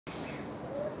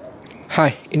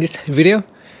Hi, in this video,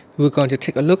 we're going to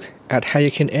take a look at how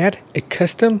you can add a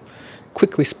custom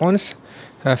quick response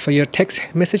for your text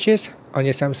messages on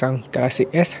your Samsung Galaxy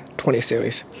S20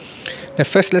 series. Now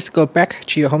first, let's go back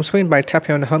to your home screen by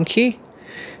tapping on the home key.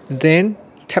 Then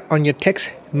tap on your text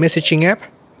messaging app.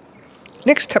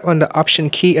 Next, tap on the option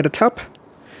key at the top.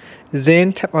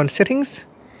 Then tap on settings.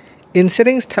 In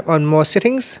settings, tap on more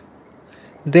settings.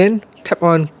 Then tap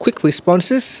on quick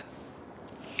responses.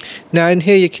 Now in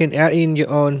here you can add in your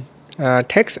own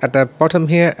text. At the bottom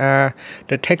here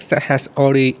the text that has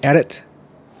already added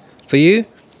for you.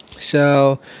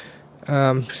 So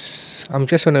I'm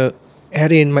just going to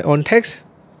add in my own text.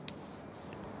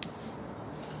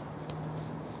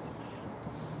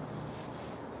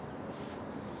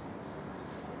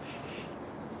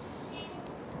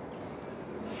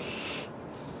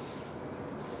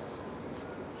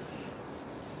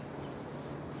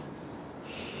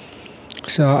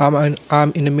 So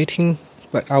I'm in a meeting,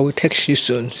 but I will text you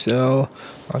soon, so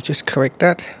I'll just correct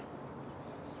that.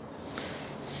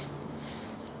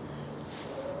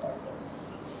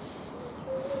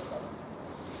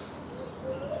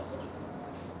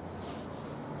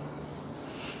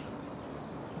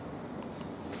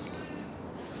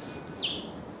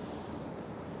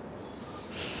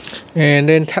 And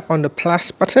then tap on the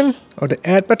plus button or the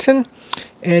add button,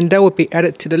 and that will be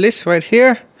added to the list right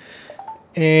here.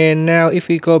 And now if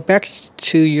we go back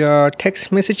to your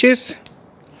text messages,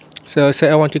 so say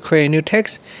I want to create a new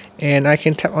text, and I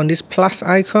can tap on this plus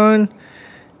icon.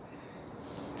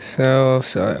 So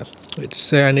let's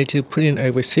say I need to put in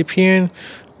a recipient.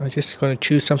 I'm just going to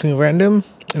choose something random,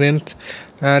 and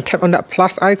then tap on that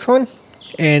plus icon,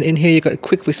 and in here you got a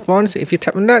quick response. If you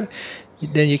tap on that,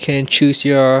 then you can choose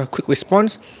your quick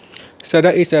response. So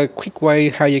that is a quick way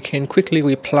how you can quickly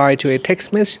reply to a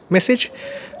text message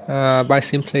by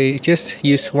simply just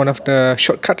use one of the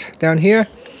shortcuts down here,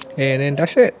 and then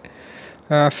that's it.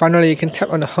 Finally, you can tap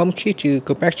on the home key to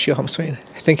go back to your home screen.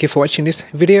 Thank you for watching this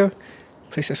video.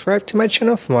 Please subscribe to my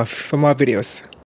channel for more videos.